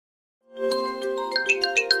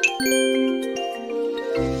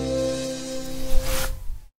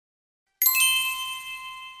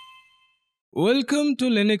Welcome to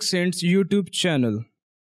Linuxhint's YouTube channel.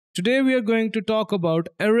 Today we are going to talk about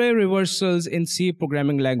array reversals in C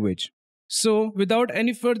programming language. So without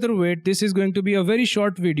any further wait, this is going to be a very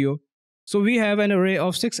short video. So we have an array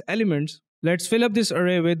of 6 elements. Let's fill up this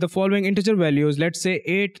array with the following integer values. Let's say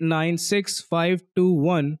 8, 9, 6, 5, 2,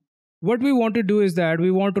 1. What we want to do is that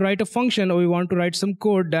we want to write a function, or we want to write some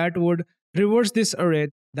code that would reverse this array.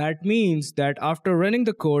 That means that after running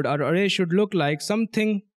the code, our array should look like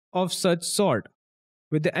something of such sort,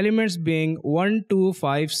 with the elements being 1, 2,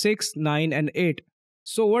 5, 6, 9 and 8.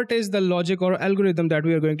 So what is the logic or algorithm that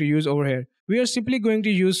we are going to use over here? We are simply going to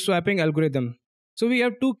use swapping algorithm. So we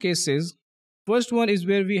have two cases. First one is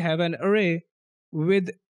where we have an array with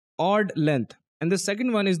odd length, and the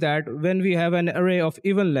second one is that when we have an array of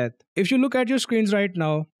even length. If you look at your screens right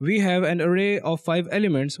now, we have an array of 5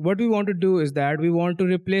 elements. What we want to do is that we want to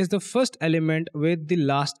replace the first element with the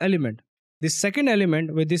last element, the second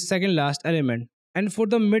element with the second last element. And for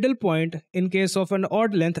the middle point, in case of an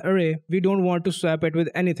odd length array, we don't want to swap it with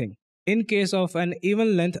anything. In case of an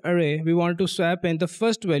even length array, we want to swap in the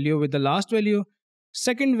first value with the last value,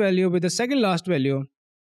 second value with the second last value,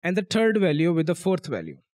 and the third value with the fourth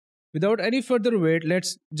value. Without any further wait,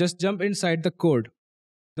 let's just jump inside the code.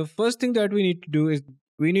 The first thing that we need to do is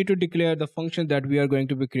we need to declare the function that we are going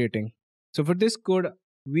to be creating. So for this code,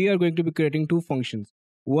 we are going to be creating two functions.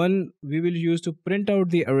 One we will use to print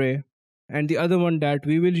out the array, and the other one that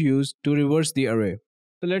we will use to reverse the array.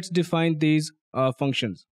 So let's define these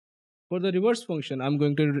functions. For the reverse function, I'm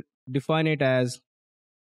going to define it as,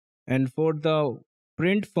 and for the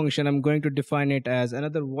print function, I'm going to define it as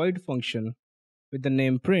another void function with the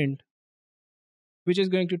name print, which is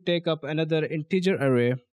going to take up another integer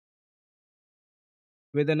array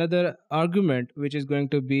with another argument, which is going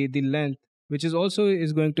to be the length, which is also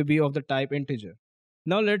going to be of the type integer.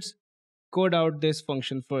 Now let's code out this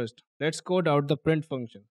function first. Let's code out the print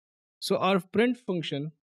function. So our print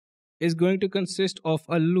function is going to consist of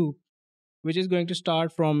a loop which is going to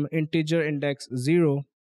start from integer index 0.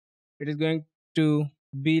 It is going to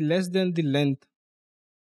be less than the length,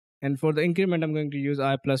 and for the increment I'm going to use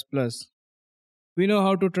I++. We know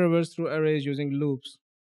how to traverse through arrays using loops.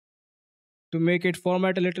 To make it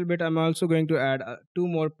format a little bit, I'm also going to add 2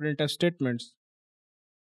 more printf statements.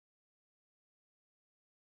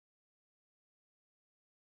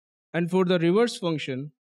 And for the reverse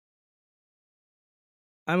function,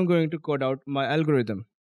 I'm going to code out my algorithm.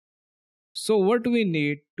 So what do we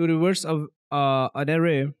need to reverse an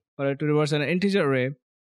array, or to reverse an integer array?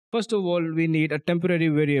 First of all, we need a temporary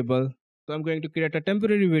variable. So I'm going to create a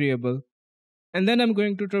temporary variable, and then I'm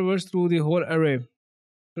going to traverse through the whole array.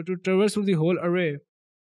 So to traverse through the whole array,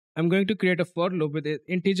 I'm going to create a for loop with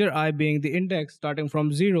integer I being the index starting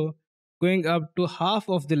from 0, going up to half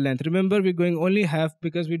of the length. Remember, we're going only half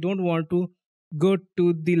because we don't want to go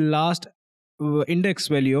to the last index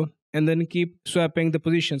value and then keep swapping the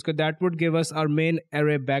positions, because that would give us our main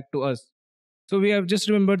array back to us. So we have just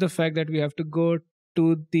remembered the fact that we have to go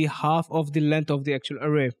to the half of the length of the actual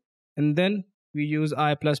array, and then we use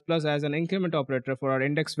I++ as an increment operator for our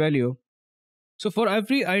index value. So for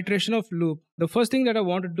every iteration of loop, the first thing that I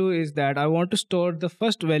want to do is that I want to store the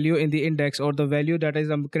first value in the index, or the value that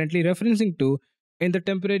I'm currently referencing to, in the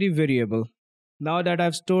temporary variable. Now that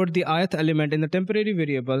I've stored the ith element in the temporary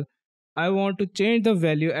variable, I want to change the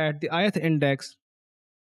value at the ith index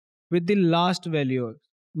with the last value,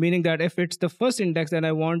 meaning that if it's the first index, then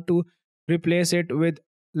I want to replace it with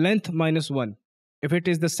length -1. If it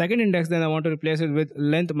is the second index, then I want to replace it with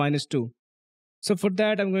length -2. So for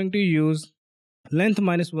that, I'm going to use length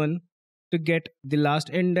 -1 to get the last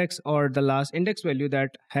index, or the last index value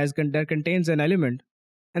that contains an element,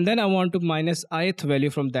 and then I want to minus ith value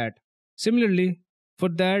from that. Similarly, for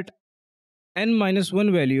that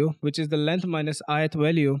n-1 value, which is the length minus ith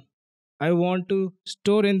value, I want to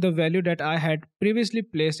store in the value that I had previously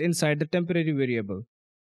placed inside the temporary variable.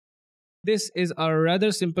 This is a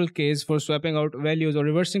rather simple case for swapping out values or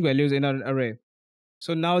reversing values in an array.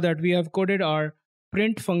 So now that we have coded our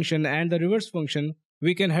print function and the reverse function,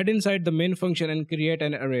 we can head inside the main function and create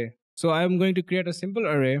an array. So I am going to create a simple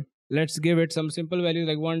array. Let's give it some simple values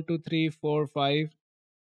like 1, 2, 3, 4, 5.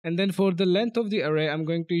 And then for the length of the array, I'm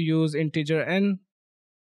going to use integer n.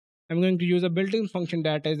 I'm going to use a built-in function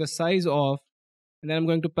that is the size of, and then I'm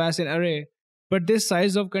going to pass an array. But this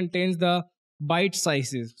size of contains the byte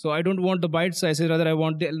sizes. So I don't want the byte sizes, rather I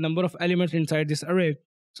want the number of elements inside this array.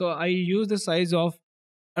 So I use the size of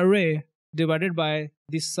array divided by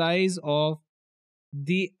the size of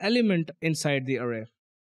the element inside the array.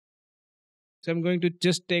 So I'm going to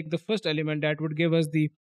just take the first element that would give us the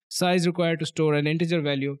size required to store an integer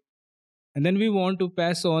value, and then we want to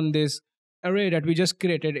pass on this array that we just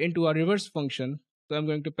created into our reverse function. So I'm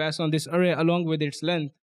going to pass on this array along with its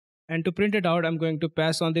length. And to print it out, I'm going to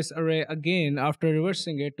pass on this array again after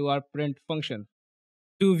reversing it to our print function.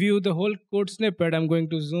 To view the whole code snippet, I'm going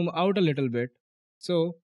to zoom out a little bit.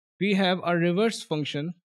 So we have our reverse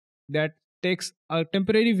function that takes our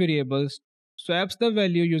temporary variables, swaps the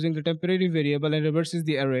value using the temporary variable and reverses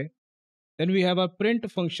the array. Then we have a print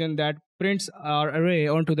function that prints our array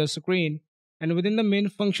onto the screen. And within the main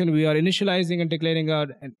function, we are initializing and declaring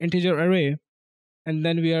an integer array. And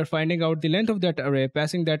then we are finding out the length of that array,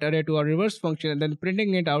 passing that array to our reverse function, and then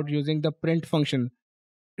printing it out using the print function.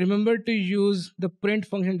 Remember to use the print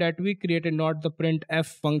function that we created, not the printf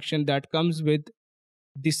function that comes with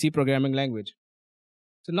the C programming language.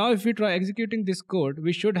 So now if we try executing this code,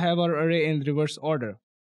 we should have our array in reverse order.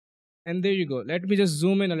 And there you go. Let me just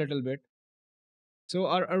zoom in a little bit. So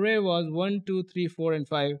our array was 1, 2, 3, 4, and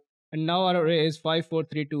 5. And now our array is 5, 4,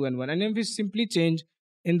 3, 2, and 1. And if we simply change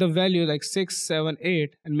in the value like 6, 7,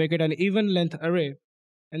 8 and make it an even length array,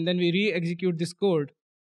 and then we re-execute this code,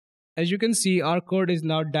 as you can see, our code is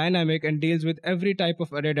now dynamic and deals with every type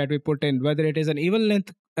of array that we put in, whether it is an even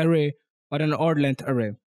length array or an odd length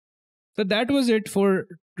array. So that was it for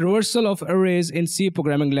reversal of arrays in C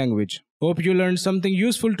programming language. Hope you learned something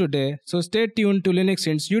useful today. So stay tuned to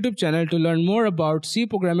Linuxhint's YouTube channel to learn more about C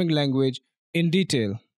programming language in detail.